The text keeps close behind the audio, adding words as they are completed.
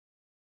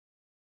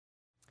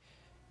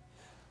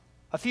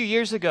A few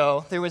years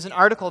ago, there was an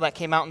article that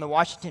came out in the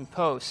Washington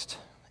Post.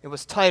 It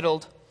was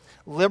titled,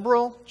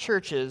 "Liberal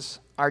Churches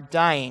Are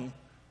Dying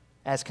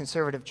as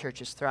Conservative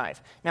Churches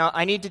Thrive." Now,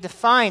 I need to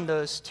define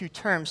those two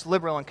terms,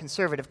 liberal and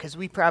conservative, because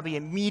we probably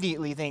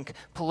immediately think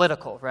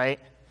political, right?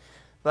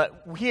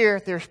 But here,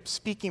 they're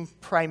speaking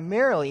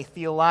primarily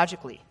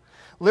theologically.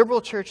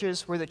 Liberal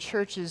churches were the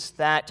churches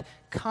that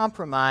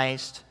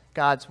compromised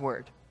God's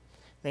word.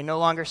 They no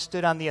longer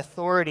stood on the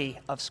authority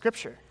of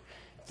Scripture.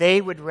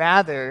 They would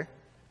rather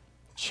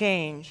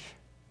change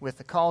with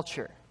the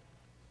culture.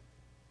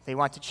 They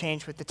want to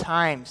change with the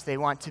times. They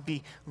want to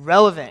be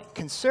relevant.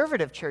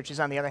 Conservative churches,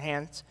 on the other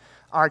hand,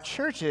 are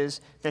churches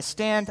that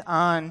stand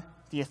on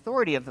the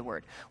authority of the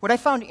word. What I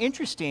found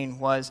interesting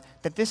was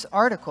that this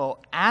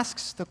article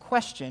asks the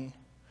question,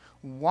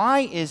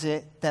 why is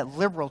it that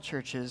liberal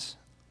churches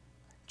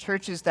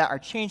that are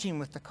changing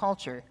with the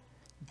culture,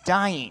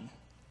 dying?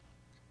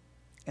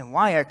 And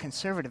why are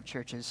conservative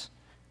churches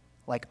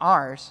like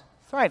ours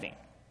thriving?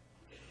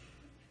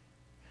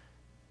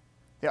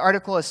 The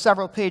article is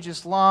several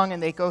pages long,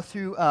 and they go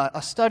through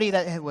a study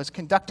that was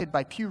conducted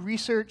by Pew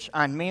Research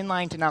on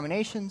mainline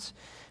denominations.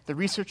 The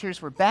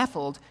researchers were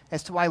baffled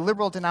as to why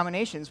liberal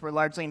denominations were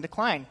largely in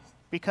decline,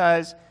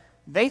 because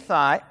they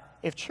thought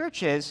if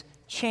churches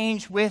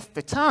change with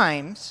the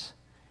times,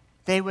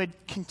 they would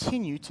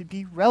continue to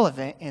be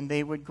relevant and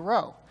they would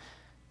grow.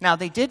 Now,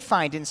 they did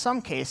find in some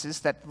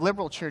cases that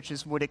liberal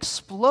churches would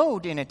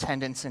explode in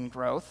attendance and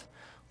growth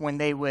when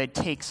they would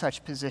take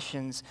such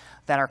positions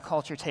that our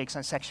culture takes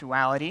on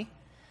sexuality.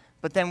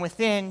 But then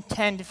within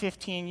 10 to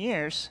 15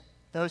 years,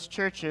 those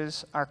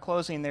churches are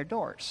closing their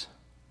doors.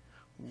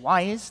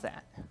 Why is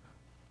that?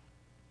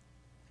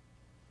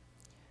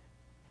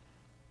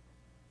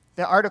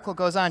 The article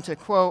goes on to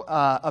quote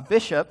a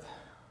bishop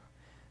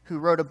who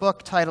wrote a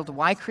book titled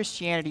 "Why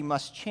Christianity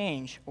Must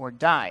Change or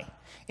Die."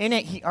 In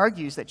it, he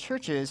argues that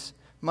churches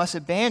must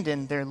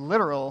abandon their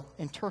literal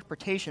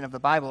interpretation of the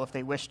Bible if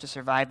they wish to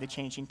survive the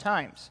changing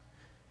times.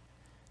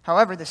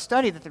 However, the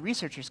study that the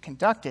researchers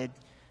conducted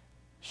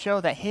show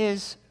that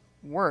his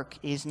work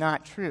is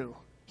not true.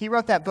 He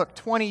wrote that book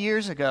 20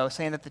 years ago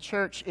saying that the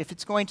church, if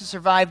it's going to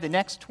survive the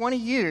next 20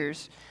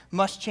 years,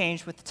 must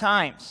change with the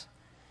times.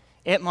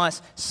 It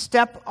must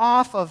step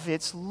off of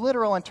its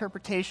literal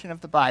interpretation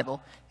of the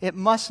Bible. It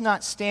must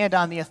not stand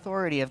on the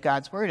authority of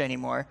God's word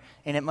anymore,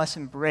 and it must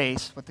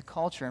embrace what the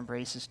culture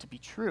embraces to be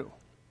true.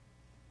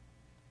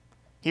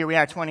 Here we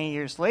are 20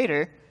 years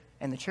later,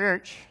 and the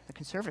church, the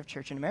conservative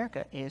church in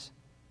America, is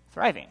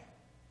thriving.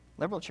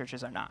 Liberal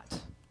churches are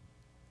not.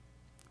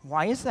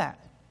 Why is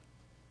that?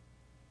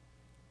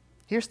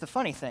 Here's the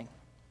funny thing.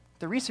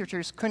 The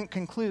researchers couldn't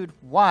conclude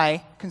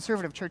why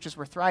conservative churches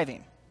were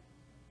thriving.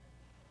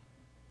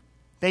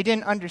 They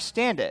didn't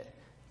understand it.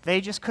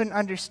 They just couldn't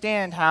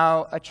understand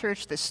how a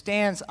church that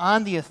stands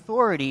on the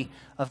authority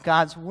of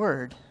God's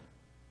word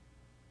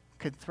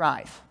could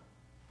thrive.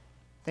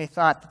 They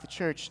thought that the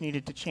church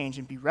needed to change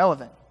and be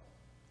relevant.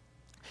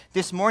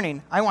 This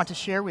morning, I want to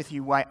share with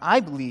you why I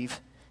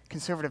believe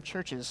conservative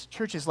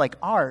churches like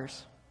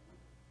ours,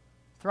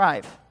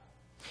 thrive.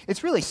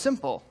 It's really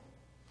simple,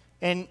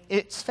 and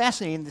it's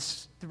fascinating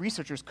the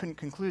researchers couldn't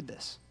conclude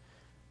this.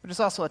 But it's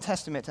also a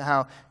testament to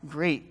how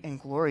great and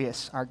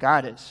glorious our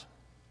God is.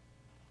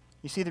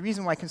 You see, the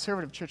reason why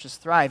conservative churches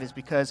thrive is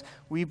because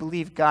we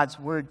believe God's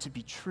word to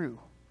be true.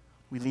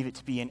 We believe it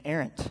to be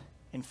inerrant,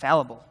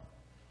 infallible.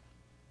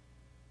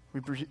 We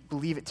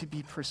believe it to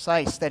be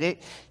precise, that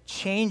it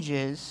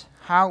changes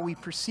how we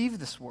perceive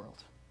this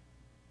world.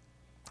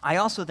 I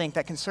also think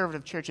that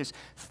conservative churches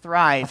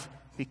thrive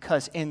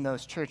because in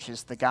those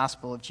churches the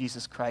gospel of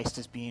Jesus Christ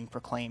is being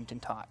proclaimed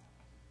and taught.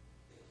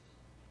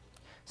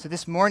 So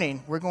this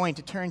morning, we're going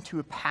to turn to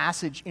a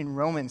passage in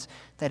Romans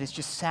that is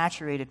just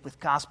saturated with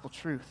gospel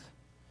truth.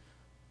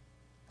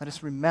 Let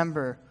us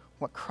remember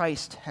what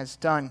Christ has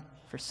done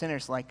for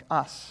sinners like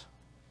us.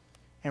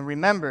 And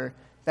remember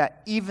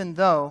that even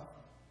though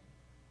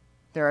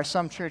there are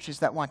some churches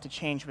that want to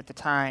change with the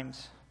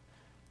times,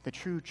 the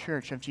true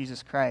church of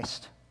Jesus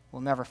Christ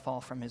will never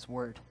fall from his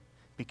word,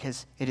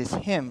 because it is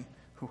him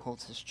who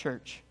holds his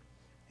church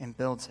and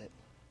builds it.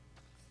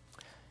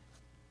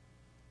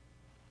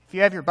 If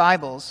you have your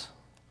Bibles,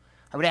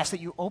 I would ask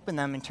that you open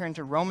them and turn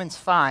to Romans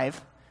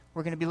 5.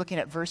 We're going to be looking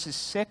at verses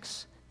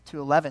 6 to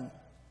 11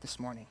 this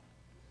morning.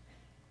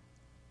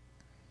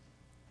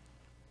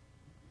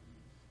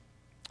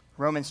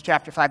 Romans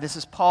chapter 5. This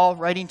is Paul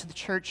writing to the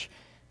church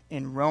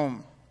in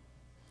Rome.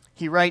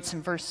 He writes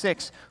in verse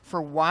 6,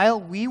 "For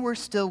while we were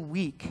still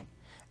weak,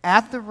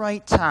 at the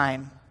right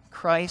time,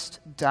 Christ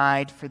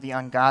died for the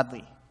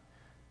ungodly.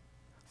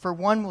 For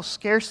one will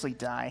scarcely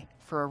die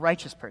for a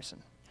righteous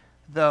person,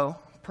 though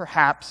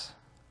perhaps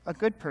a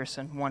good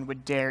person one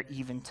would dare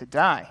even to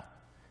die.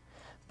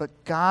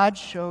 But God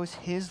shows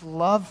his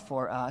love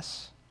for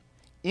us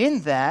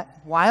in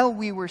that while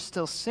we were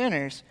still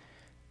sinners,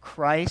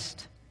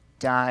 Christ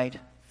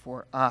died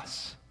for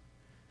us.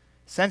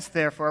 Since,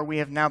 therefore, we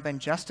have now been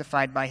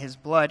justified by his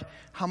blood,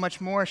 how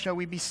much more shall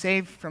we be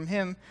saved from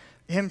him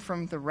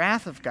from the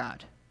wrath of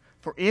God?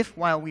 For if,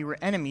 while we were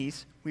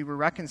enemies, we were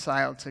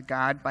reconciled to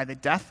God by the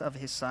death of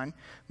his Son,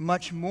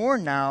 much more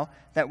now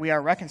that we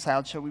are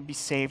reconciled shall we be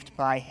saved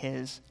by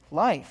his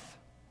life.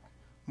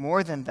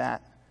 More than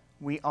that,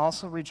 we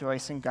also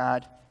rejoice in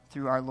God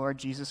through our Lord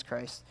Jesus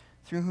Christ,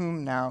 through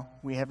whom now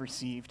we have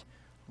received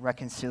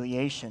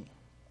reconciliation.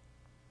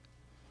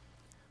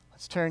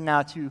 Let's turn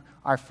now to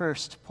our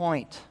first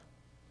point.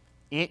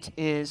 It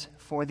is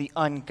for the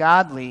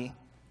ungodly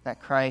that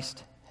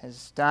Christ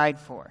has died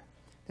for.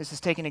 This is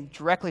taken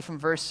directly from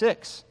verse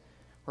 6,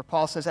 where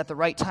Paul says, at the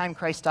right time,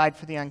 Christ died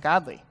for the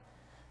ungodly.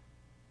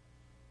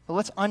 But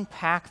let's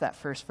unpack that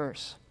first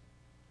verse.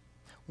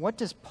 What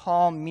does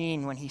Paul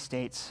mean when he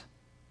states,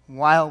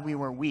 while we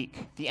were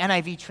weak? The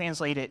NIV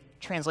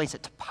translates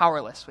it to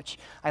powerless, which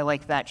I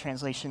like that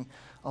translation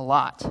a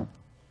lot.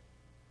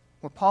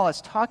 What Paul is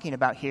talking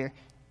about here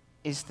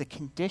is the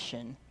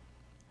condition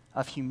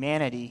of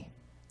humanity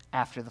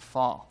after the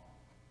fall.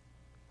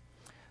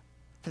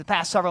 For the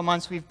past several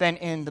months, we've been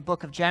in the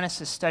book of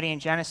Genesis, studying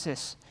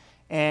Genesis,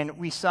 and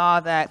we saw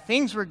that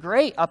things were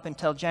great up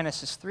until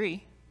Genesis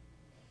 3,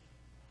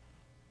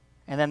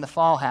 and then the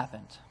fall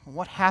happened.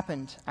 What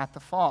happened at the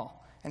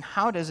fall, and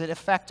how does it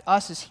affect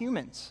us as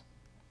humans?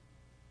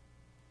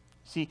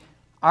 See,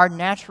 our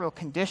natural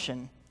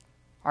condition,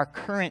 our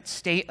current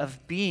state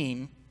of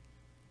being,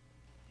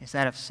 is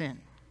that of sin.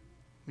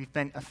 We've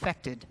been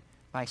affected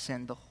by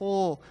sin. The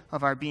whole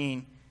of our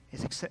being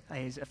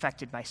is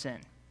affected by sin.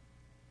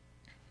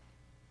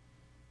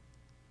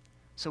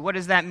 So what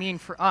does that mean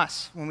for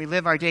us when we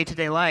live our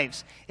day-to-day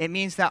lives? It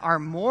means that our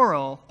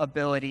moral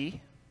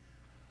ability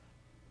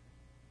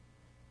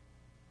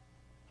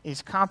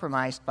is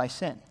compromised by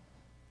sin.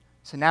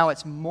 So now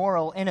it's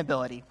moral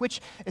inability,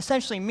 which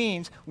essentially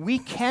means we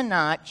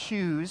cannot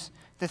choose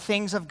the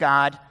things of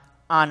God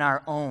on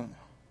our own.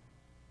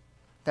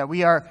 That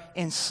we are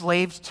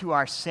enslaved to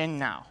our sin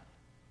now.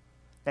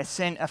 That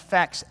sin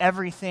affects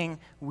everything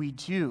we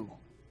do.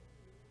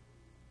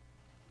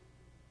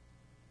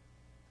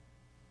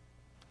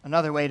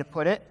 Another way to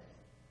put it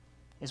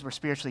is we're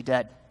spiritually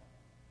dead.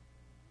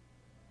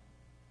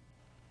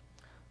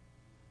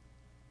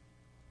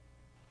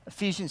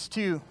 Ephesians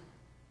 2,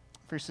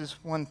 verses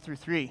 1 through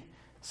 3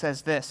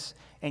 says this,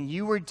 and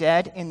you were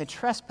dead in the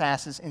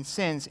trespasses and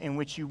sins in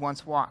which you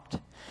once walked,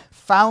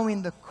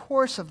 following the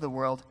course of the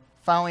world,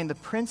 following the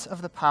prince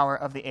of the power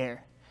of the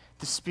air,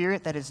 the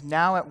spirit that is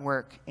now at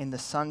work in the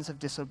sons of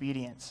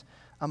disobedience,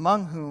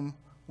 among whom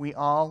we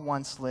all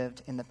once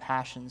lived in the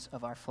passions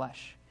of our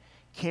flesh,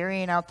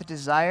 carrying out the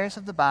desires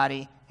of the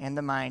body and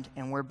the mind,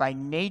 and were by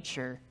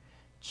nature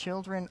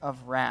children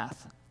of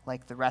wrath,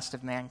 like the rest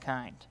of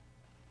mankind.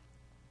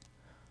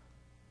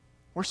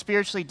 We're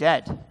spiritually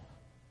dead,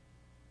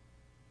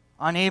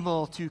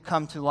 unable to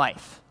come to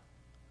life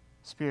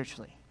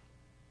spiritually.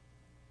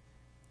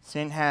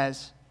 Sin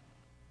has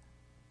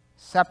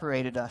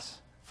separated us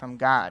from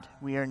God.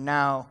 We are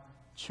now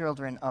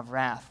children of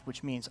wrath,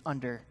 which means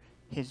under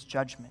his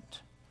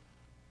judgment.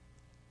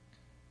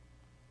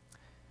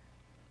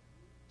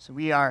 So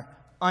we are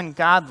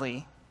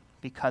ungodly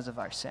because of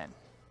our sin.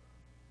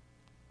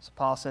 So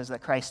Paul says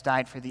that Christ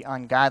died for the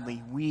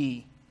ungodly.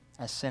 We,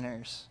 as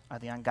sinners, are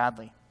the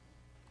ungodly.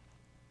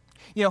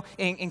 You know,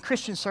 in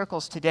Christian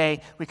circles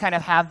today, we kind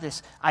of have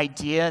this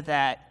idea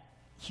that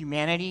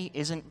humanity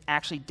isn't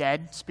actually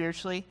dead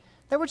spiritually,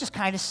 that we're just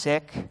kind of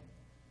sick.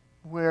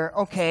 We're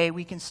okay,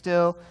 we can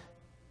still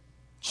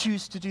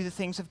choose to do the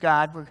things of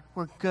God.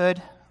 We're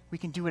good. We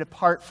can do it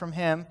apart from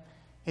him.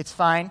 It's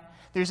fine.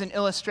 There's an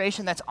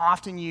illustration that's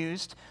often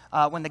used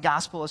when the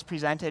gospel is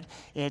presented.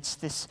 It's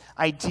this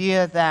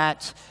idea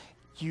that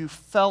you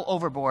fell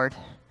overboard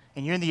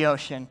and you're in the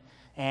ocean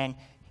and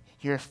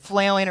you're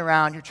flailing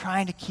around. You're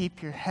trying to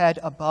keep your head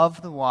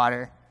above the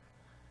water,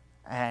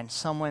 and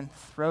someone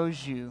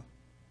throws you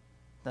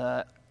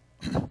the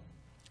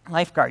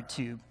lifeguard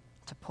tube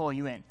to pull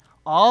you in.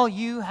 All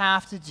you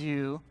have to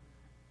do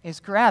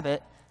is grab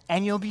it,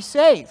 and you'll be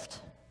saved.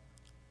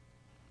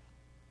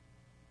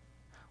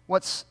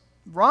 What's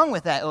wrong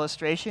with that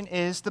illustration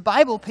is the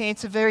Bible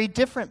paints a very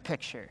different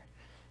picture.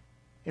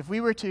 If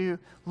we were to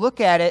look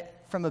at it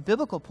from a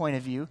biblical point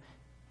of view,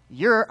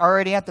 you're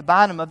already at the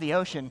bottom of the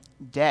ocean,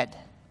 dead.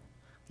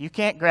 You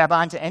can't grab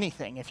onto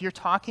anything. If you're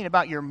talking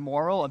about your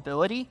moral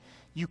ability,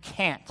 you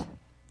can't.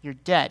 You're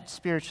dead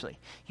spiritually.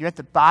 You're at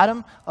the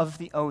bottom of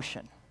the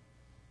ocean.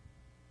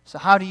 So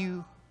how do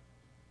you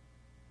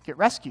get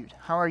rescued?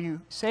 How are you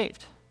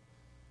saved?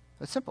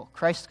 It's simple.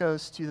 Christ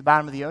goes to the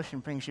bottom of the ocean,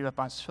 brings you up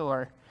on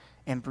shore,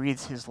 and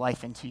breathes his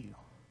life into you.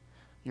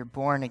 You're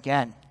born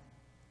again.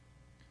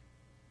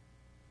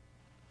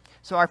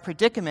 So our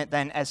predicament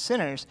then as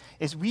sinners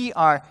is we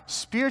are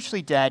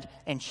spiritually dead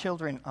and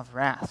children of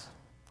wrath.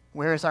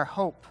 Where is our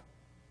hope?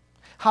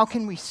 How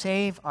can we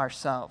save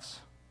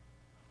ourselves?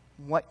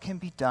 What can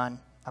be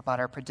done about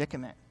our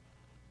predicament?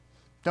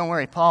 Don't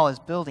worry, Paul is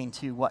building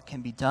to what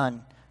can be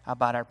done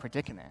about our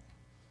predicament.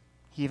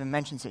 He even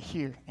mentions it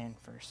here in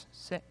verse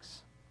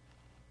 6.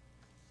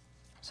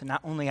 So not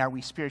only are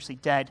we spiritually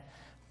dead,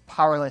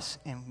 powerless,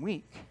 and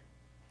weak,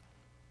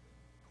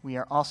 we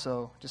are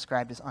also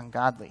described as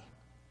ungodly.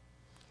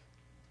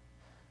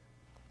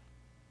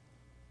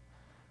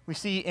 We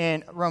see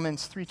in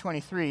Romans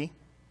 3:23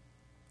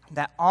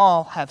 that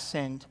all have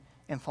sinned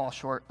and fall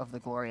short of the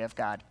glory of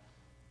God.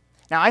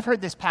 Now, I've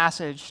heard this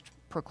passage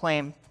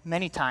proclaimed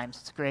many times.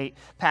 It's a great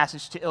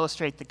passage to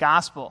illustrate the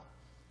gospel.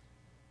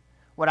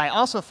 What I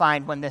also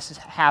find when this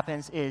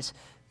happens is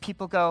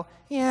people go,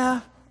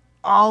 yeah,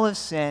 all have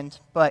sinned,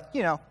 but,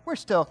 we're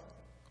still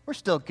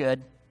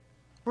good.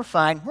 We're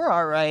fine. We're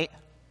all right.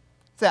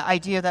 It's that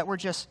idea that we're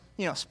just,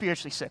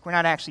 spiritually sick. We're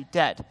not actually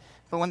dead.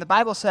 But when the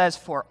Bible says,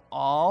 for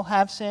all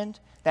have sinned,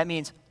 that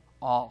means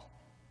all.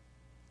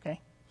 Okay?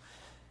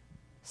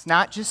 It's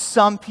not just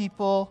some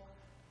people.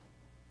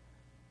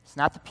 It's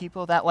not the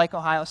people that like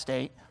Ohio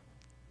State.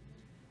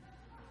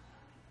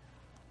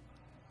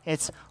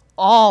 It's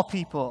all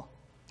people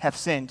have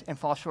sinned and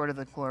fall short of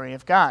the glory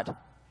of God.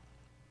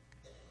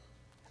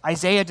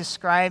 Isaiah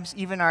describes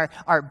even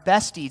our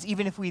best deeds,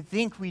 even if we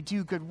think we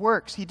do good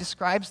works, he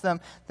describes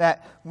them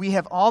that we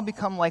have all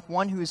become like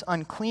one who is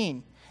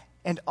unclean,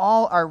 and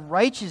all our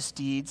righteous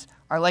deeds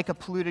are like a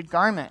polluted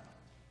garment.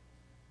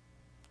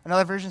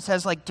 Another version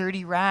says like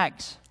dirty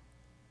rags.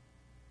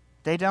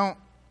 They don't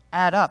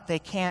add up. They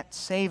can't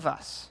save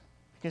us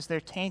because they're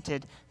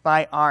tainted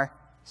by our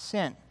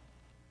sin.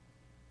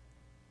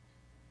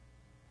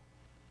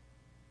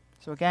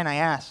 So again, I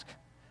ask,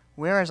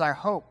 where is our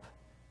hope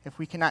if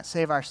we cannot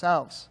save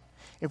ourselves?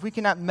 If we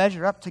cannot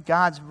measure up to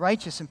God's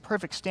righteous and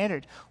perfect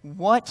standard,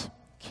 what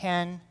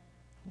can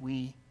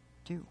we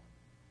do?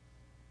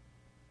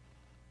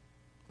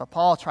 But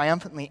Paul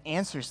triumphantly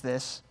answers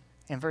this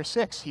in verse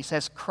 6. He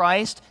says,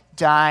 Christ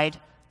died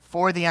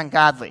for the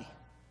ungodly.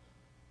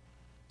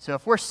 So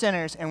if we're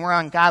sinners and we're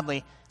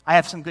ungodly, I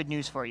have some good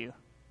news for you.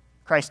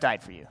 Christ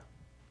died for you.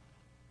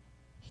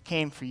 He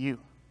came for you.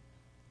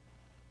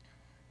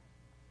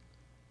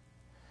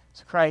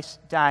 So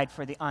Christ died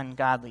for the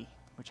ungodly,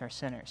 which are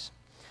sinners.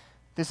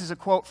 This is a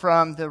quote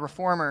from the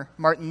reformer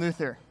Martin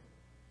Luther.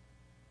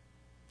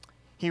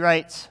 He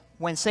writes,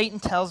 when Satan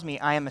tells me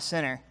I am a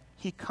sinner,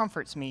 he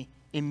comforts me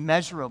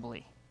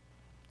immeasurably,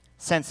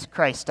 since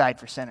Christ died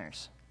for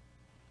sinners.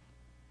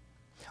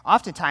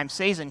 Oftentimes,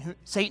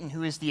 Satan,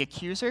 who is the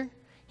accuser,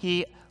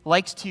 he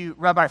likes to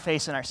rub our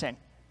face in our sin.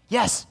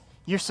 Yes,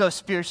 you're so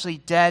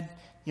spiritually dead,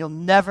 you'll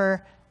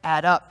never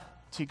add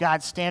up to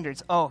God's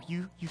standards. Oh,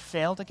 you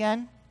failed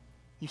again?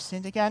 You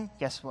sinned again?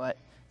 Guess what?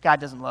 God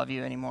doesn't love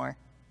you anymore.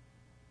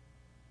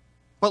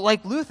 But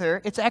like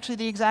Luther, it's actually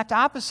the exact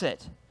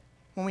opposite.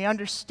 When we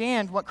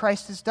understand what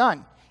Christ has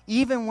done,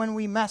 even when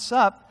we mess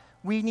up,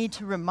 we need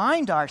to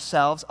remind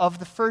ourselves of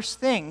the first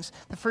things,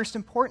 the first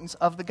importance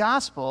of the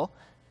gospel,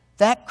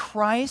 that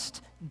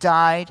Christ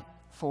died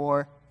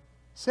for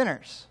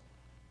sinners.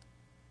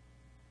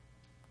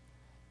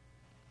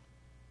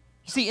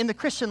 You see, in the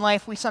Christian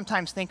life, we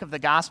sometimes think of the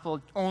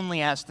gospel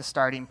only as the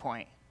starting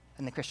point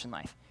in the Christian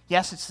life.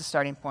 Yes, it's the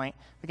starting point,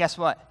 but guess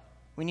what?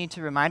 We need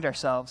to remind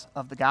ourselves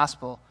of the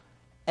gospel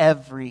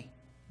every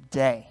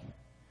day.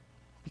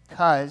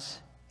 Because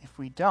if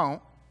we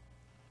don't,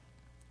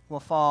 we'll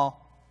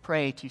fall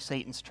prey to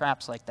Satan's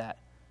traps like that.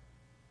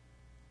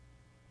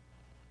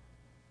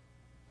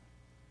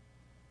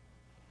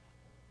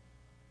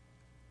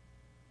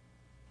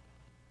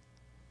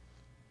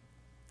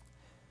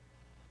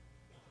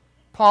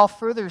 Paul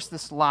furthers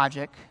this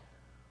logic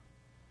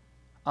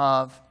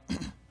of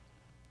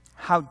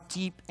how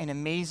deep and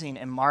amazing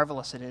and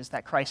marvelous it is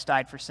that Christ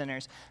died for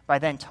sinners by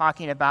then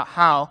talking about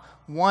how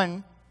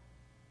one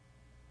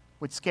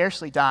would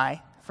scarcely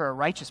die for a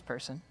righteous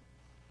person,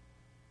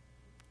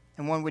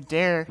 and one would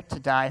dare to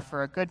die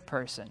for a good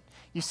person.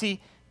 You see,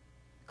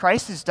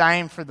 Christ is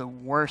dying for the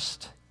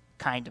worst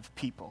kind of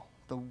people,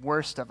 the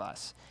worst of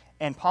us.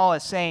 And Paul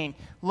is saying,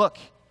 look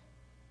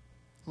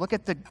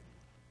at the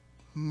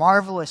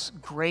marvelous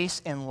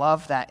grace and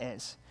love that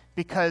is.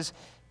 Because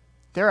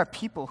there are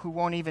people who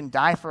won't even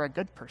die for a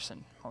good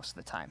person most of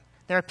the time.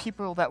 There are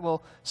people that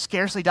will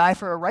scarcely die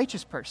for a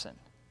righteous person.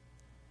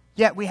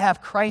 Yet we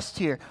have Christ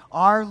here,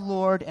 our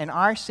Lord and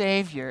our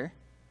Savior,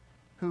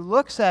 who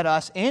looks at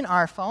us in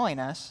our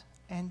fallenness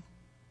and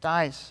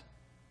dies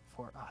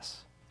for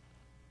us.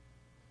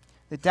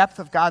 The depth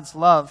of God's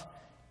love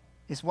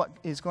is what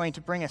is going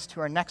to bring us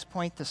to our next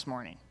point this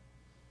morning.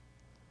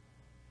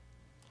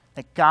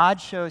 That God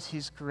shows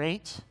his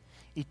great,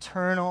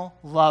 eternal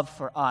love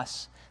for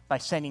us by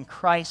sending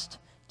Christ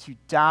to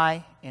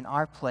die in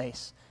our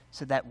place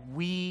so that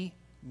we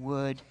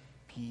would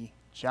be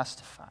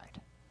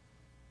justified.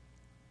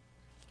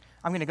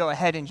 I'm going to go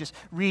ahead and just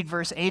read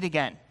verse 8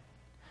 again.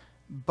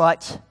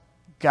 But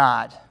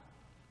God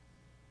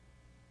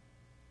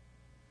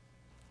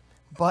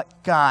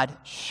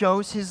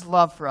shows his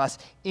love for us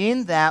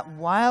in that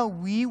while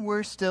we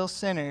were still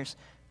sinners,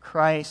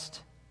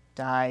 Christ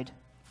died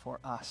for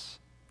us.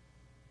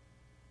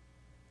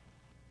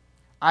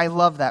 I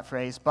love that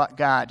phrase, but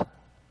God.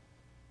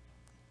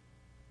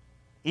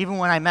 Even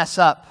when I mess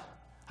up,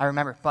 I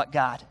remember, but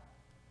God.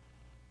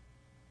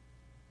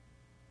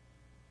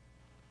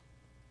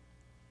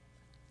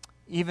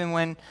 Even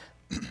when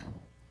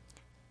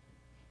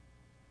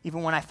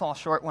Even when I fall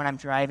short when I'm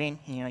driving,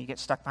 you get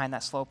stuck behind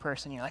that slow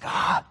person, you're like,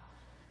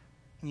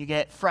 and you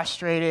get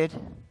frustrated,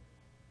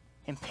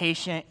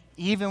 impatient.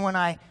 Even when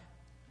I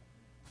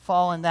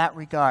fall in that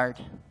regard,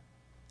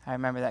 I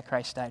remember that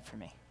Christ died for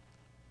me.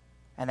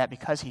 And that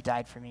because he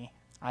died for me,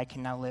 I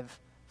can now live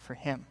for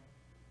him.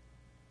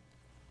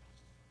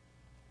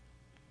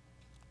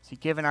 See,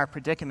 given our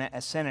predicament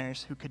as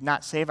sinners who could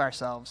not save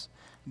ourselves,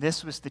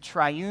 this was the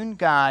triune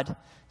God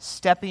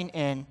stepping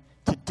in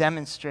to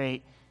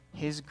demonstrate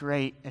his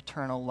great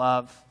eternal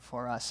love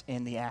for us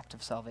in the act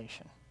of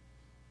salvation.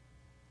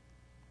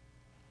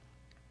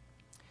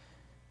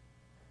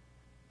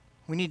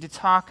 We need to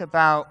talk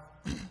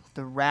about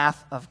the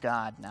wrath of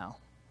God now.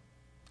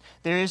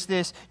 There is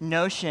this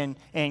notion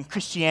in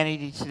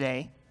Christianity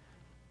today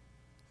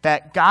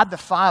that God the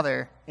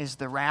Father is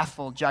the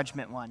wrathful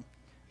judgment one,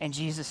 and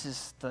Jesus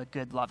is the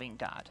good, loving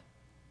God.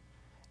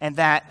 And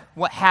that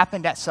what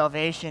happened at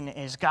salvation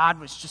is God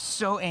was just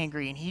so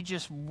angry, and he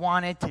just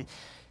wanted to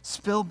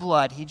spill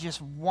blood. He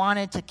just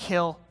wanted to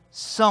kill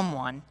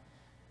someone.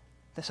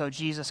 So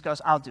Jesus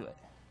goes, I'll do it.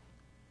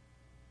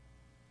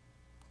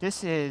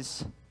 This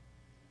is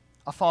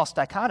a false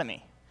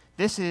dichotomy.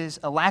 This is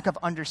a lack of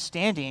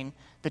understanding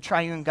the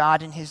triune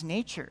God and his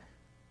nature.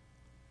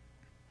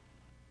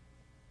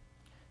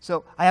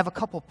 So I have a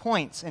couple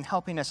points in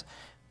helping us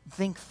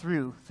think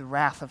through the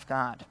wrath of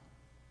God.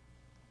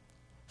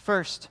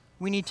 First,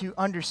 we need to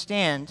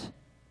understand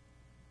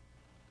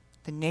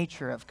the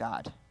nature of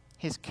God,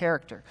 his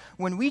character.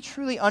 When we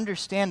truly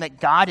understand that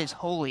God is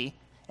holy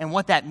and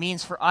what that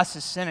means for us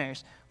as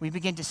sinners, we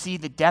begin to see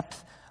the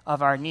depth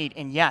of our need.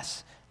 And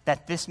yes,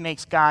 that this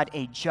makes God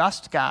a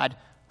just God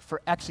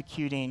for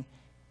executing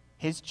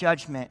his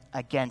judgment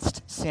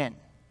against sin.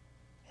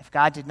 If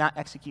God did not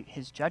execute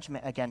his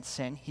judgment against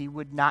sin, he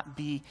would not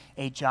be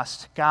a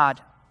just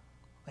God,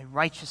 a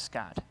righteous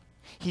God.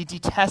 He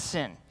detests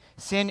sin.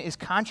 Sin is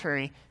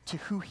contrary to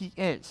who he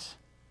is.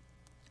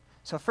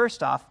 So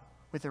first off,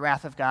 with the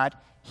wrath of God,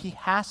 he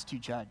has to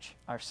judge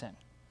our sin.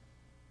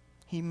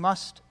 He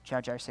must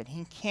judge our sin.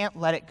 He can't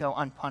let it go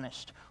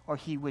unpunished, or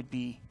he would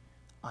be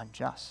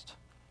unjust.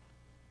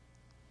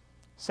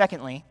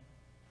 Secondly,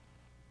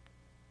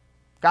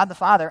 God the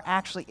Father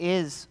actually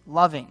is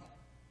loving.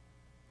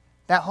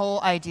 That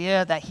whole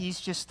idea that he's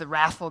just the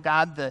wrathful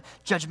God, the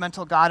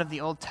judgmental God of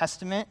the Old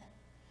Testament,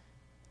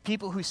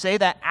 people who say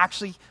that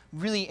actually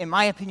really, in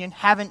my opinion,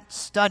 haven't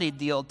studied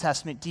the Old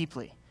Testament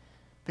deeply.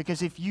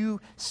 Because if you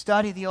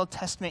study the Old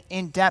Testament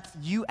in depth,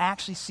 you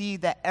actually see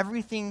that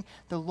everything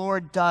the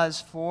Lord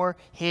does for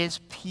his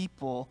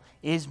people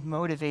is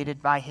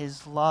motivated by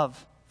his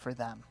love for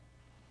them.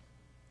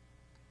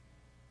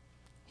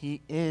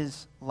 He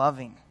is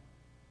loving.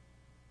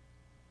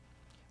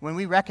 When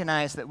we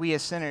recognize that we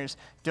as sinners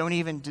don't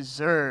even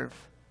deserve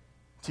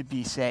to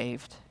be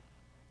saved,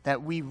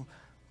 that we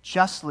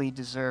justly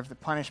deserve the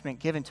punishment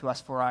given to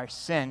us for our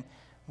sin,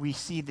 we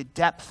see the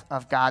depth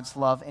of God's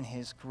love and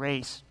his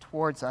grace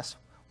towards us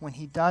when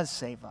he does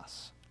save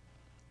us.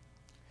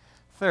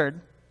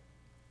 Third,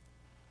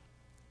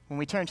 when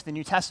we turn to the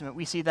New Testament,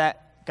 we see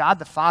that God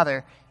the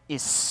Father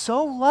is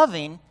so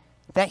loving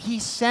that he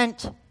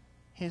sent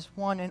his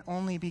one and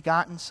only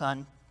begotten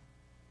Son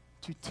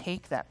to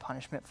take that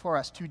punishment for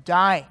us, to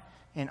die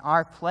in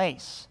our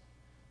place,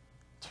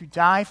 to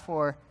die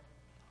for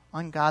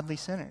ungodly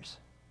sinners.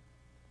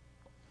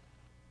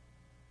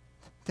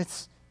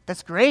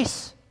 That's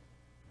grace.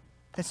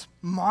 That's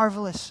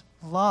marvelous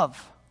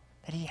love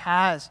that he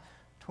has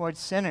towards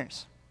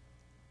sinners.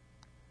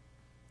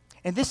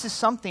 And this is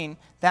something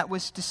that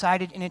was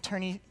decided in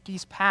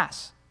eternity's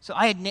past. So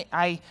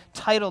I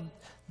titled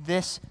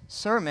this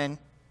sermon,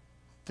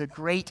 The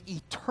Great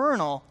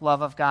Eternal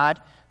Love of God,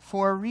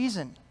 for a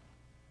reason.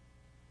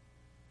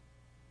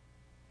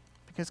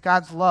 Because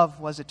God's love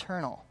was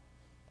eternal.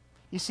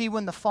 You see,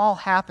 when the fall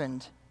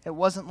happened, it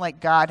wasn't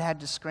like God had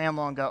to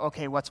scramble and go,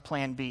 okay, what's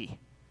plan B?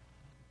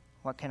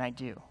 What can I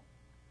do?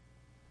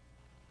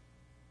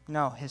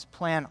 No, his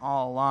plan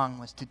all along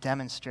was to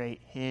demonstrate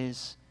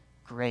his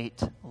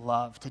great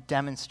love, to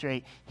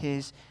demonstrate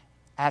his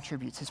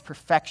attributes, his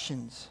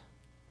perfections.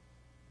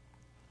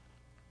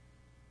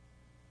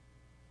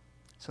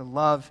 So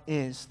love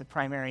is the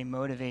primary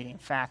motivating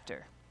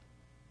factor.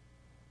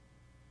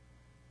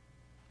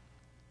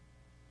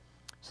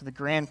 So the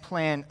grand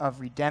plan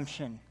of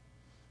redemption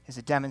is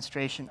a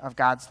demonstration of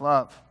God's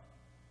love.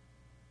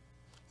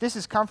 This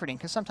is comforting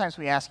because sometimes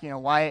we ask,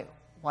 why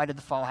did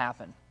the fall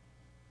happen?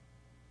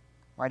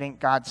 Why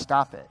didn't God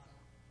stop it?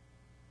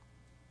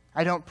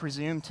 I don't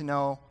presume to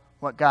know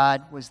what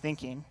God was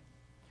thinking,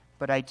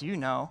 but I do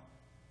know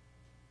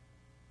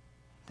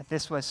that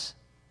this was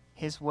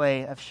his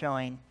way of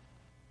showing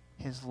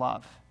his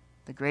love,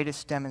 the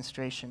greatest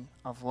demonstration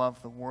of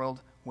love the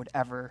world would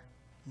ever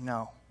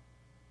know.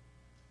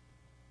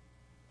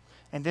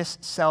 And this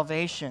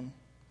salvation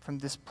from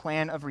this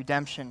plan of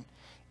redemption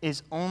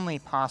is only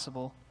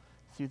possible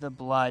through the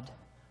blood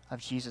of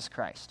Jesus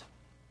Christ.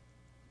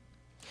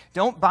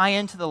 Don't buy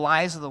into the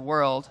lies of the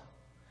world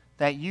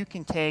that you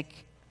can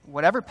take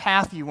whatever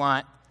path you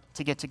want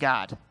to get to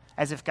God.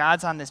 as if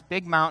God's on this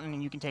big mountain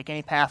and you can take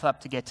any path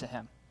up to get to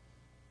him.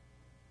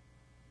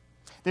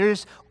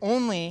 There's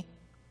only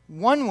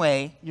one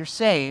way you're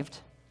saved,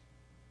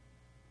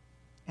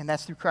 and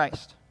that's through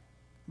Christ,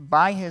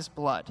 by his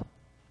blood.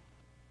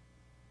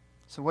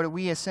 So what do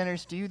we as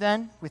sinners do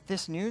then with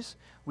this news?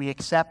 We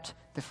accept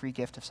the free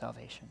gift of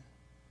salvation.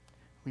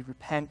 We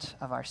repent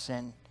of our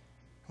sin,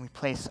 and we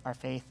place our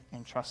faith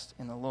and trust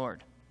in the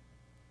Lord.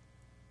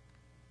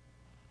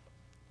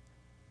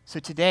 So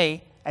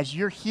today, as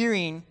you're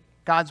hearing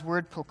God's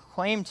word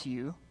proclaimed to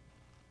you,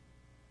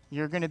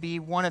 you're going to be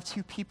one of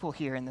two people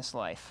here in this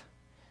life.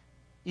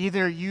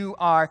 Either you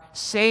are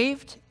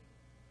saved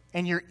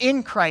and you're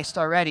in Christ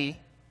already,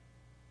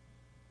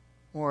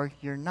 or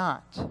you're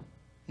not.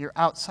 You're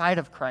outside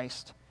of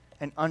Christ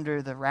and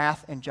under the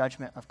wrath and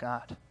judgment of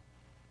God.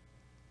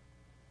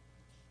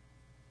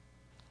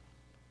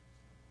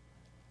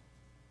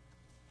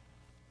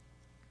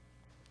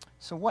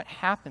 So what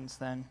happens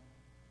then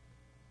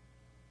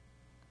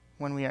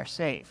when we are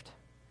saved?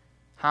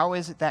 How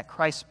is it that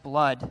Christ's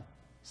blood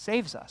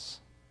saves us?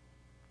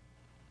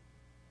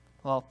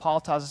 Well, Paul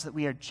tells us that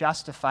we are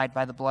justified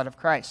by the blood of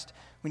Christ.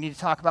 We need to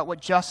talk about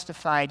what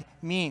justified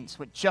means,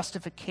 what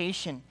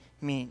justification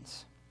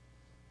means.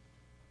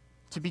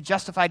 To be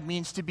justified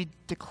means to be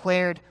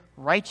declared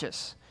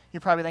righteous. You're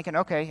probably thinking,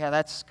 okay, yeah,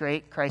 that's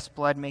great. Christ's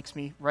blood makes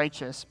me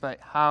righteous, but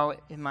how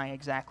am I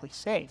exactly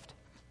saved?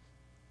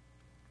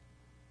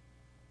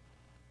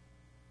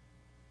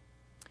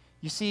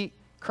 You see,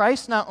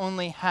 Christ not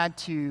only had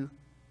to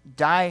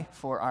die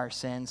for our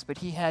sins, but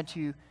he had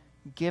to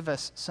give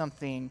us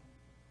something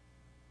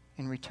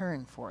in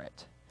return for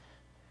it.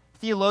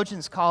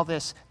 Theologians call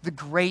this the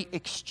great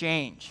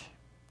exchange.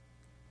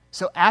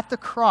 So at the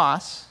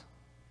cross,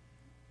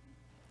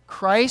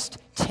 Christ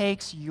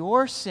takes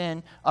your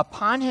sin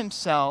upon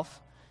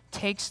himself,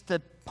 takes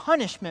the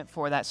punishment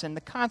for that sin,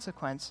 the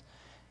consequence,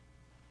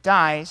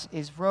 dies,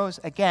 is rose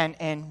again,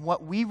 and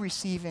what we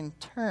receive in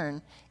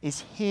turn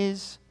is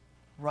his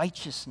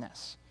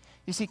righteousness.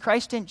 You see,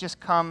 Christ didn't just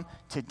come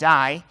to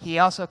die. He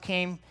also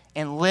came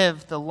and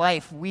lived the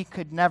life we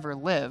could never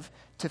live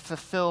to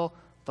fulfill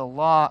the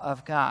law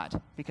of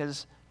God,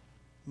 because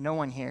no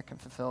one here can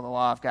fulfill the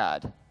law of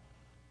God.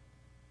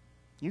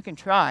 You can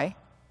try,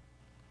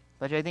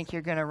 but I think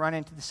you're going to run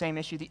into the same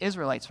issue the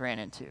Israelites ran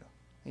into.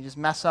 They just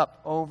mess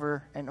up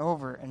over and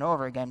over and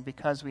over again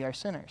because we are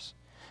sinners.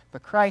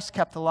 But Christ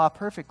kept the law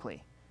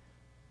perfectly.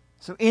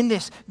 So in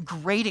this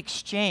great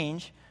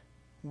exchange,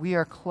 we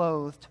are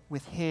clothed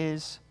with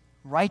his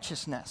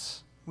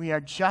righteousness. We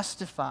are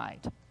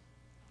justified.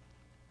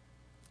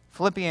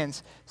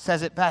 Philippians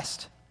says it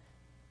best.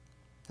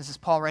 This is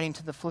Paul writing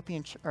to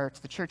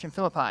the church in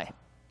Philippi.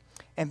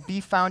 And be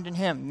found in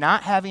him,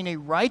 not having a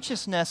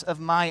righteousness of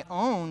my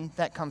own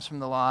that comes from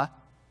the law,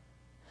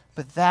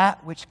 but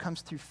that which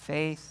comes through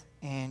faith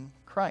in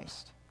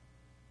Christ.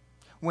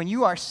 When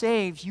you are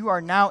saved, you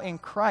are now in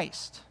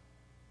Christ,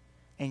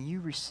 and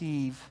you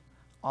receive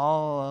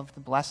all of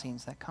the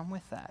blessings that come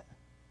with that.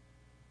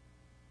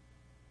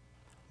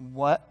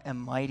 What a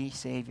mighty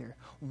Savior.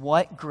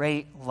 What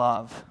great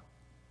love.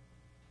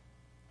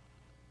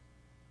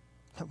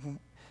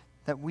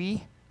 That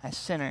we, as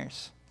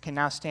sinners, can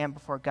now stand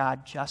before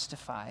God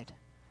justified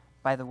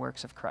by the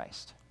works of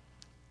Christ.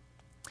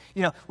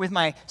 You know, with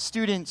my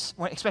students,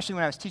 especially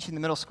when I was teaching the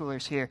middle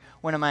schoolers here,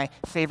 one of my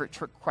favorite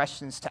trick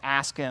questions to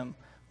ask them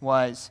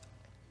was,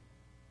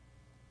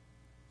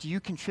 do you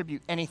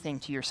contribute anything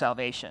to your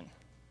salvation?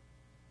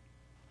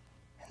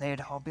 And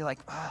they'd all be like,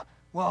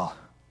 well,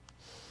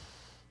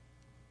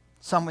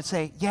 some would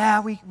say,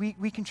 yeah,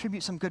 we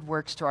contribute some good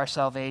works to our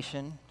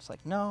salvation. It's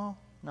like, no,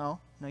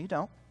 you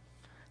don't.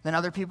 Then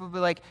other people would be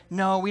like,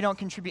 no, we don't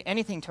contribute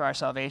anything to our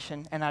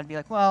salvation. And I'd be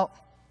like, well,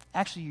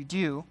 actually you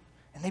do.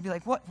 And they'd be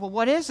like, what? Well,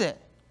 what is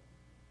it?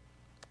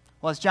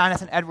 Well, as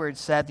Jonathan Edwards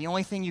said, the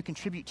only thing you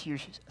contribute to your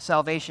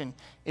salvation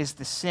is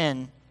the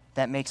sin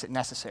that makes it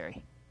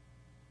necessary.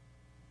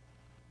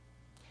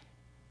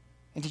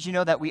 And did you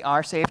know that we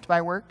are saved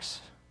by works?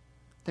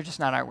 They're just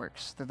not our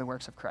works. They're the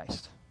works of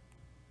Christ.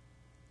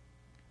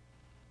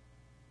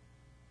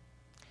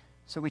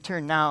 So we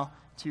turn now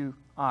to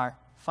our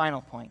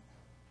final point.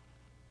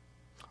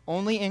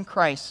 Only in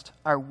Christ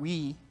are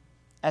we,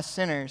 as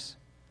sinners,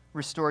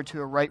 restored to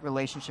a right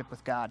relationship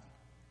with God.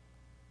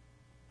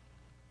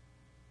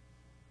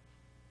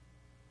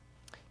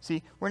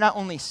 See, we're not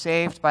only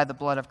saved by the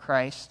blood of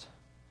Christ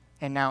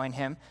and now in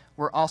him,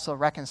 we're also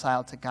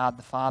reconciled to God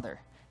the Father.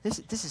 This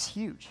is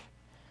huge.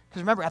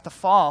 Because remember, at the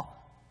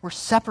fall, we're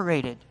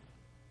separated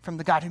from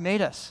the God who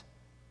made us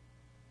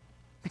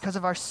because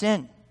of our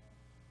sin.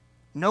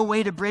 No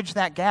way to bridge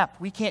that gap.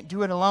 We can't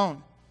do it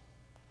alone.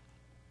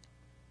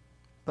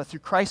 But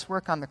through Christ's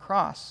work on the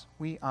cross,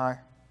 we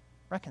are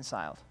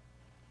reconciled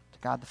to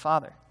God the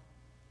Father.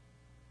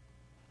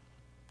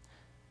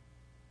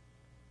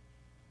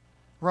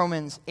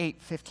 Romans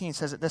 8:15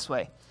 says it this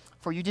way,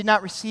 "For you did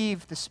not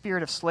receive the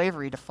spirit of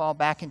slavery to fall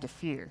back into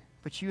fear,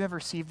 but you have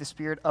received the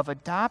spirit of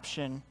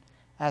adoption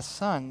as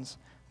sons,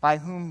 by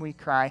whom we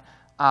cry,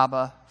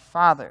 Abba,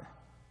 Father."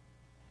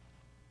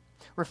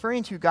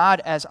 Referring to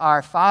God as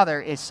our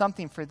Father is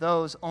something for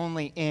those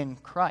only in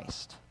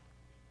Christ.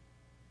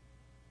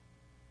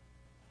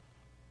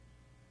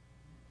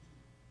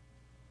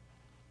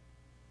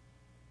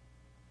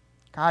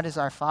 God is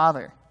our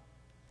Father.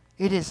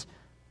 It is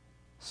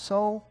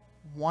so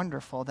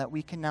wonderful that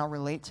we can now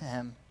relate to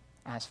him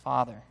as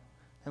Father,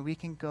 that we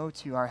can go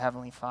to our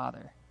Heavenly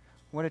Father.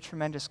 What a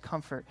tremendous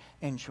comfort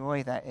and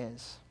joy that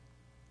is.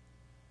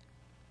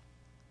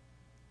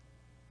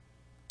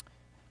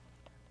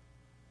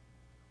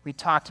 We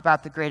talked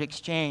about the great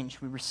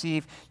exchange. We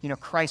receive,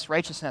 Christ's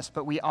righteousness,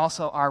 but we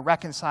also are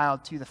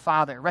reconciled to the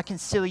Father.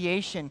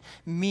 Reconciliation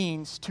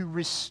means to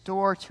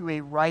restore to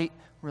a right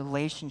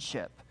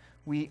relationship.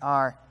 We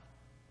are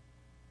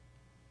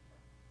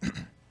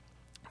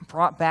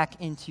brought back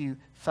into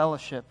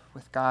fellowship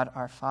with God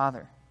our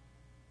Father.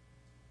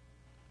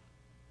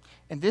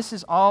 And this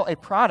is all a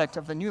product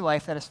of the new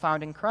life that is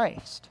found in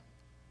Christ.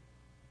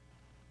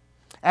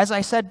 As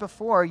I said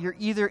before, you're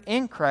either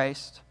in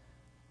Christ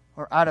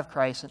or out of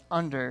Christ and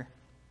under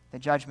the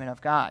judgment of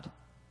God.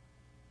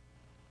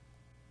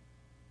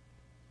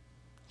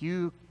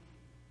 You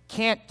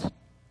can't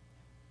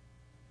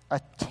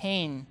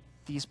attain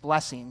these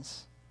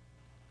blessings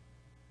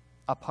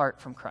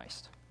apart from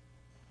Christ.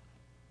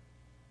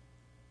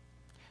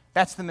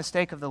 That's the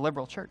mistake of the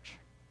liberal church.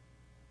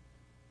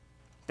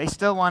 They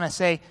still want to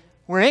say,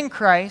 we're in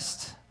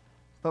Christ,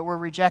 but we're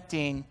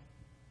rejecting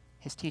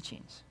his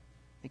teachings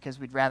because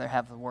we'd rather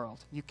have the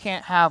world. You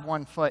can't have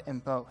one foot in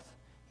both.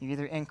 You're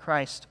either in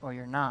Christ or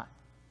you're not.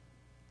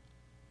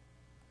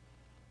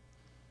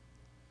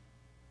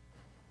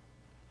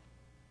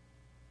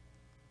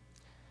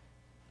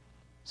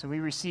 So we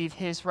receive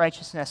his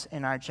righteousness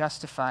and are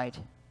justified.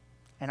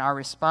 And our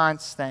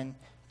response then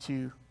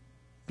to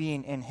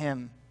being in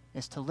him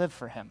is to live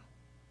for him.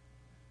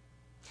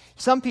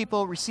 Some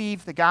people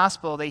receive the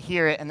gospel, they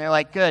hear it, and they're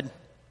like, good,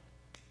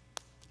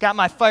 got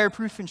my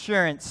fireproof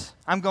insurance.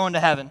 I'm going to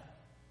heaven.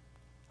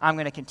 I'm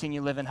going to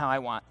continue living how I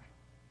want.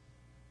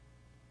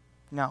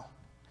 No.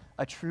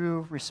 A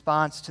true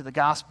response to the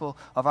gospel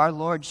of our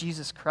Lord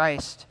Jesus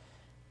Christ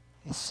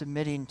is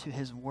submitting to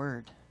his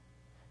word,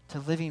 to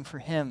living for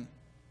him.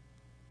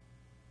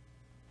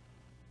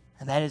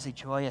 And that is a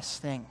joyous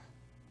thing.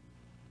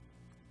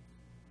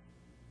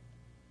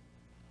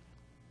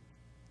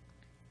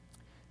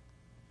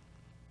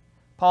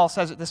 Paul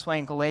says it this way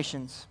in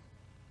Galatians.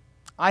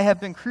 I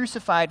have been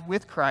crucified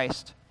with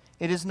Christ.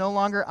 It is no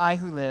longer I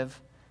who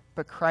live,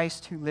 but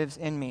Christ who lives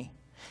in me.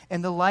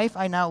 In the life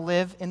I now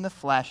live in the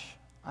flesh,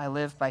 I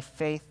live by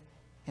faith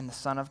in the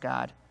Son of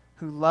God,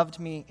 who loved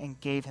me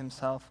and gave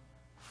himself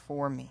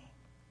for me.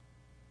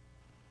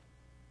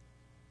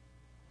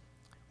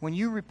 When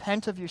you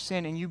repent of your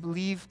sin and you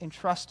believe and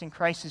trust in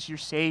Christ as your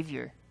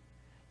Savior,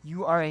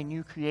 you are a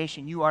new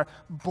creation. You are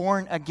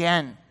born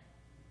again.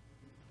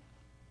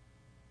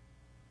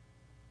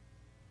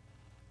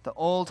 The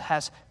old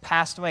has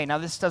passed away. Now,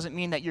 this doesn't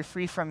mean that you're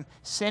free from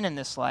sin in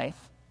this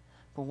life,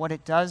 but what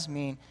it does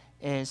mean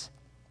is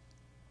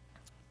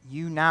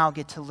you now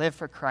get to live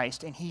for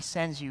Christ, and he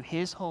sends you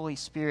his Holy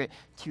Spirit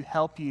to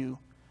help you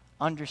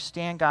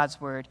understand God's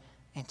word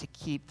and to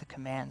keep the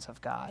commands of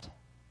God.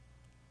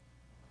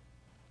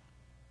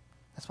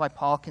 That's why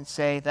Paul can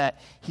say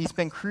that he's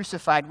been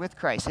crucified with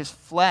Christ. His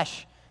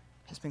flesh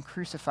has been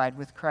crucified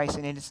with Christ,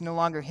 and it is no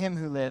longer him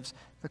who lives,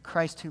 but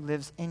Christ who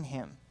lives in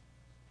him.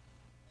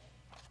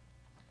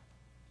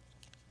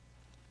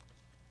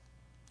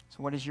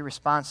 So what is your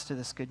response to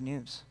this good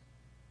news?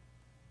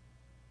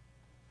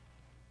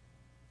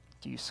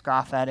 Do you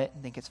scoff at it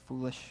and think it's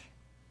foolish? Do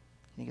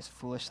you think it's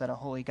foolish that a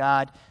holy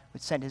God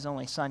would send his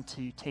only Son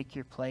to take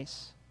your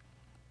place?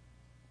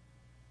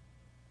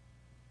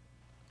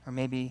 Or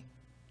maybe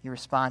your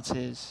response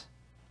is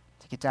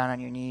to get down on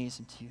your knees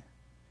and to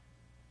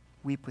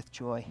weep with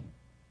joy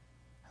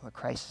at what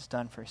Christ has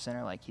done for a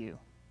sinner like you. You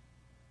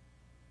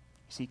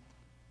see,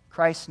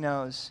 Christ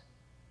knows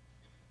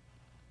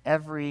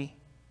every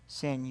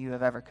sin you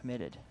have ever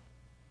committed.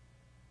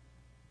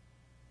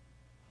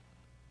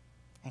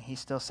 And he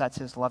still sets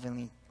his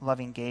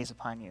loving gaze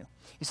upon you.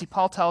 You see,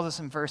 Paul tells us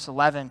in verse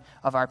 11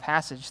 of our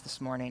passage this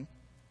morning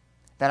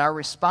that our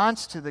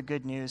response to the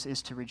good news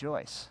is to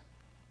rejoice.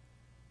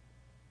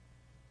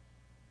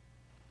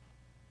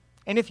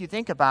 And if you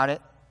think about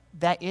it,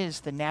 that is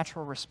the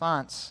natural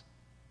response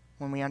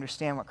when we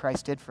understand what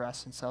Christ did for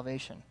us in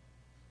salvation.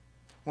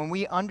 When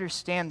we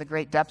understand the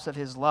great depths of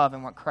his love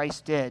and what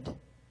Christ did,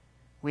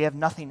 we have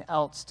nothing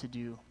else to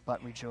do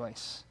but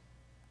rejoice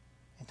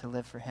and to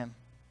live for him.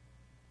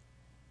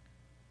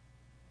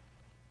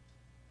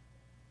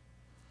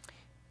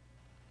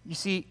 You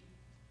see,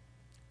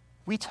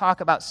 we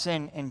talk about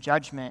sin and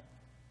judgment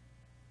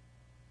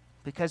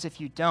because if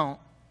you don't,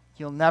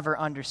 you'll never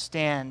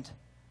understand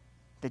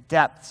the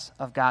depths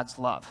of God's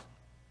love.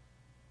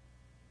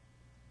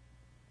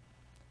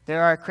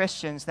 There are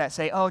Christians that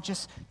say, oh,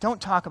 just don't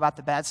talk about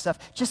the bad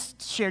stuff.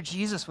 Just share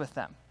Jesus with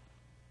them.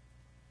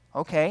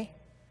 Okay,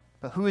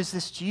 but who is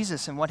this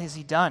Jesus and what has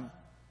he done?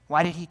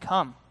 Why did he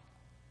come?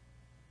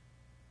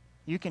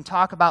 You can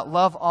talk about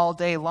love all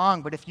day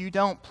long, but if you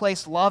don't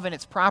place love in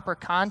its proper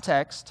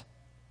context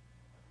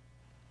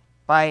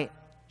by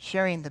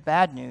sharing the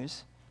bad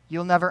news,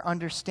 you'll never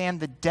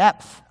understand the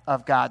depth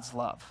of God's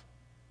love.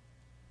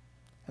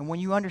 And when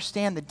you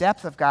understand the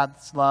depth of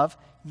God's love,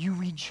 you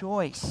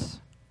rejoice.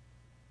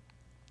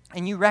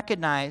 And you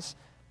recognize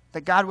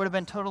that God would have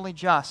been totally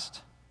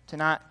just to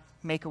not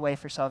make a way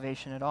for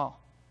salvation at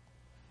all.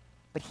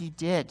 But he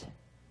did.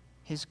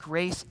 His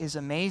grace is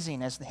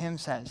amazing, as the hymn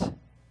says.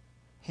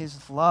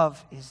 His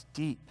love is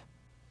deep.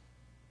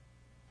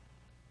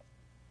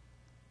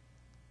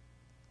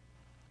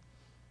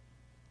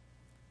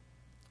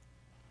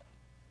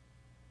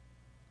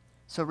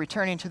 So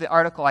returning to the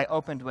article I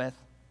opened with,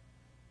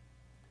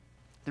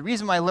 the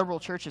reason why liberal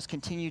churches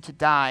continue to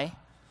die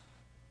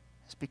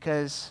is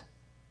because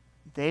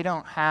they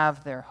don't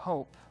have their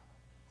hope,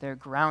 their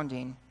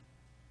grounding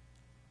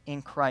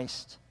in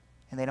Christ,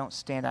 and they don't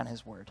stand on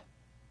his word.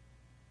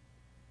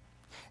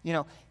 You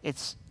know,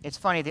 it's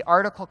funny. The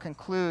article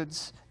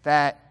concludes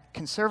that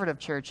conservative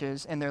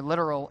churches, in their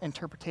literal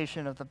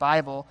interpretation of the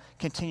Bible,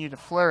 continue to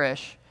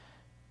flourish,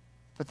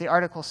 but the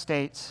article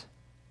states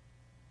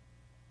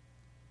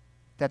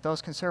that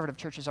those conservative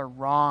churches are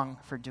wrong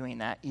for doing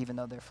that, even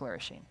though they're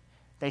flourishing.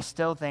 They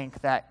still think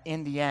that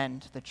in the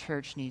end, the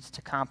church needs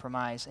to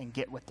compromise and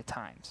get with the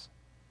times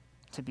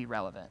to be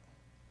relevant.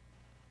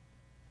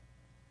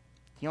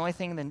 The only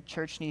thing the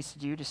church needs to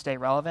do to stay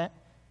relevant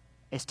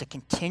is to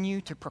continue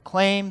to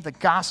proclaim the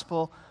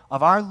gospel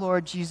of our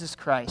Lord Jesus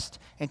Christ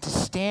and to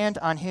stand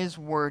on his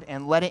word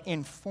and let it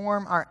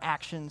inform our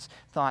actions,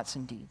 thoughts,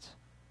 and deeds.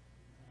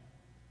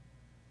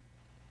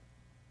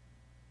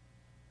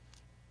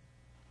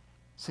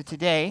 So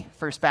today,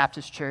 First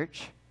Baptist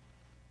Church,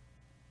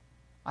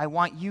 I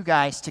want you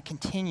guys to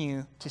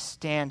continue to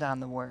stand on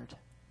the word.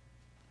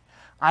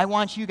 I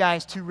want you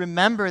guys to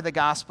remember the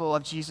gospel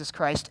of Jesus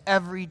Christ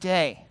every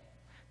day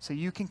so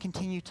you can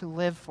continue to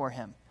live for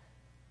him,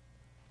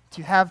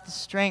 to have the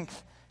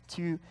strength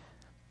to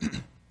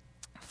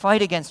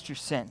fight against your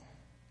sin,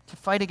 to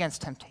fight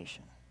against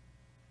temptation,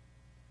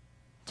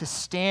 to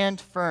stand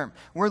firm.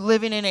 We're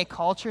living in a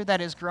culture that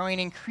is growing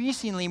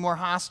increasingly more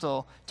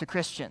hostile to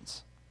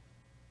Christians.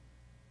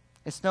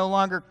 It's no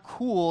longer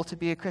cool to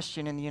be a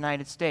Christian in the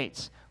United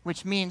States,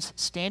 which means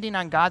standing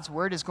on God's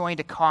word is going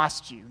to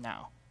cost you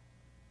now.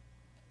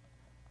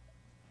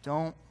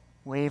 Don't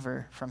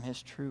waver from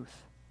his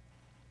truth.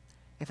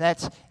 If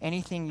that's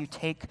anything you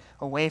take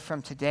away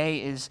from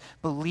today, is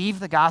believe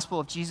the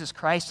gospel of Jesus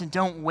Christ and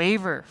don't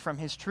waver from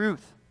his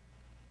truth.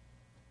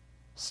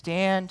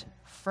 Stand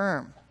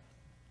firm.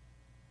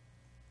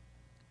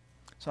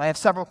 So I have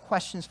several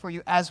questions for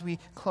you as we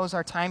close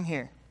our time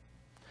here.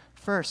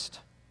 First,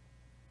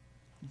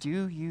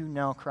 do you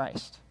know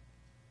Christ?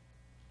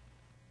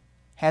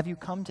 Have you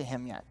come to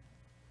him yet?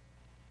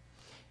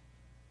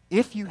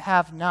 If you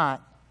have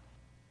not,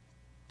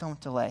 don't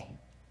delay.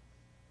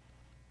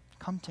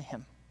 Come to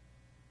him.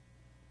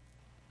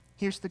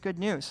 Here's the good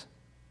news.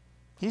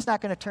 He's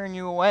not going to turn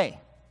you away.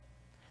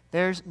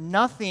 There's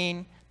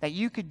nothing that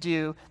you could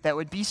do that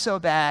would be so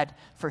bad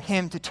for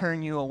him to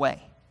turn you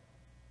away.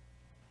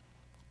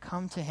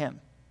 Come to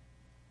him.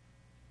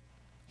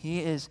 He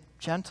is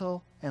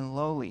gentle and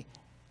lowly,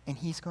 and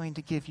he's going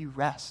to give you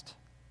rest.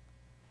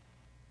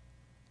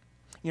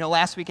 You know,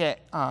 last week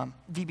at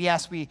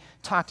VBS, we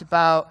talked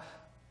about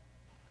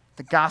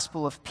the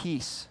gospel of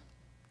peace.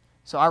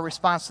 So our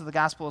response to the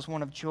gospel is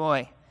one of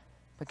joy.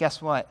 But guess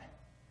what?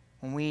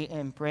 When we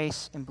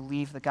embrace and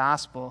believe the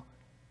gospel,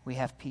 we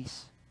have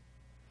peace.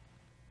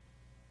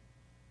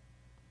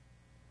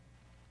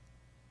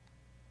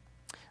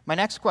 My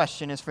next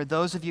question is for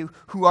those of you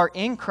who are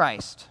in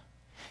Christ.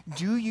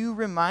 Do you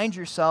remind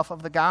yourself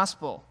of the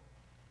gospel?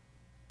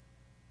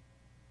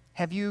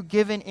 Have you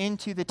given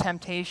into the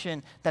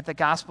temptation that the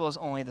gospel is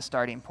only the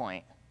starting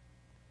point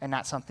and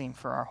not something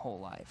for our whole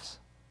lives?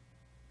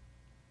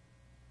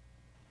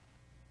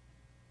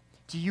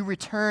 Do you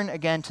return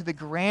again to the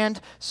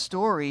grand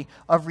story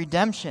of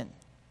redemption?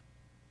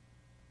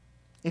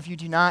 If you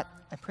do not,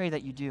 I pray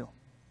that you do.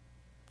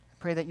 I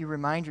pray that you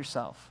remind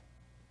yourself.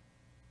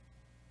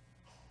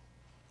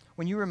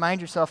 When you remind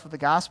yourself of the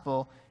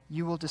gospel,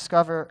 you will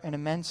discover an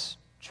immense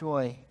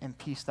joy and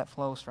peace that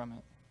flows from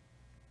it.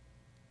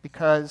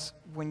 Because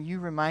when you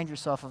remind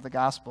yourself of the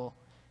gospel,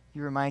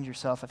 you remind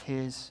yourself of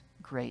his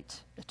great,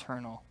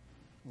 eternal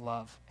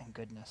love and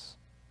goodness.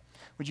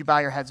 Would you bow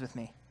your heads with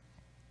me?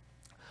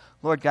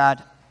 Lord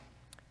God,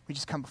 we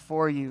just come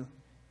before you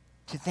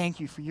to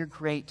thank you for your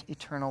great,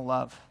 eternal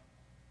love.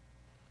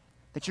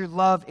 That your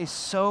love is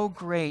so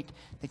great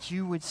that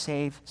you would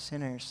save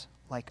sinners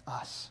like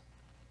us.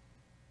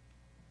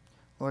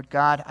 Lord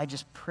God, I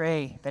just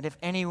pray that if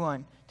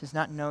anyone does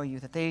not know you,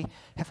 that they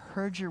have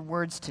heard your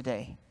words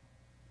today,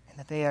 and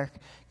that they are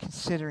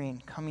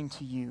considering coming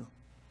to you,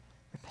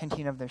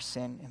 repenting of their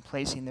sin, and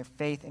placing their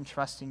faith and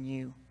trust in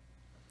you.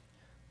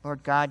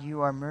 Lord God,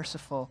 you are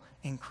merciful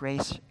and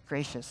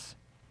gracious.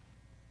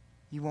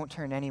 You won't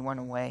turn anyone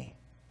away.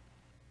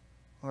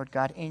 Lord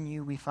God, in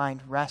you we find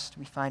rest,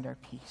 we find our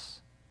peace.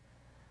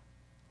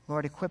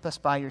 Lord, equip us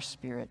by your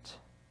Spirit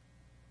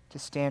to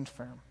stand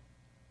firm.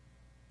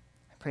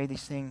 I pray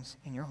these things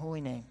in your holy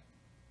name.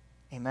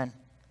 Amen.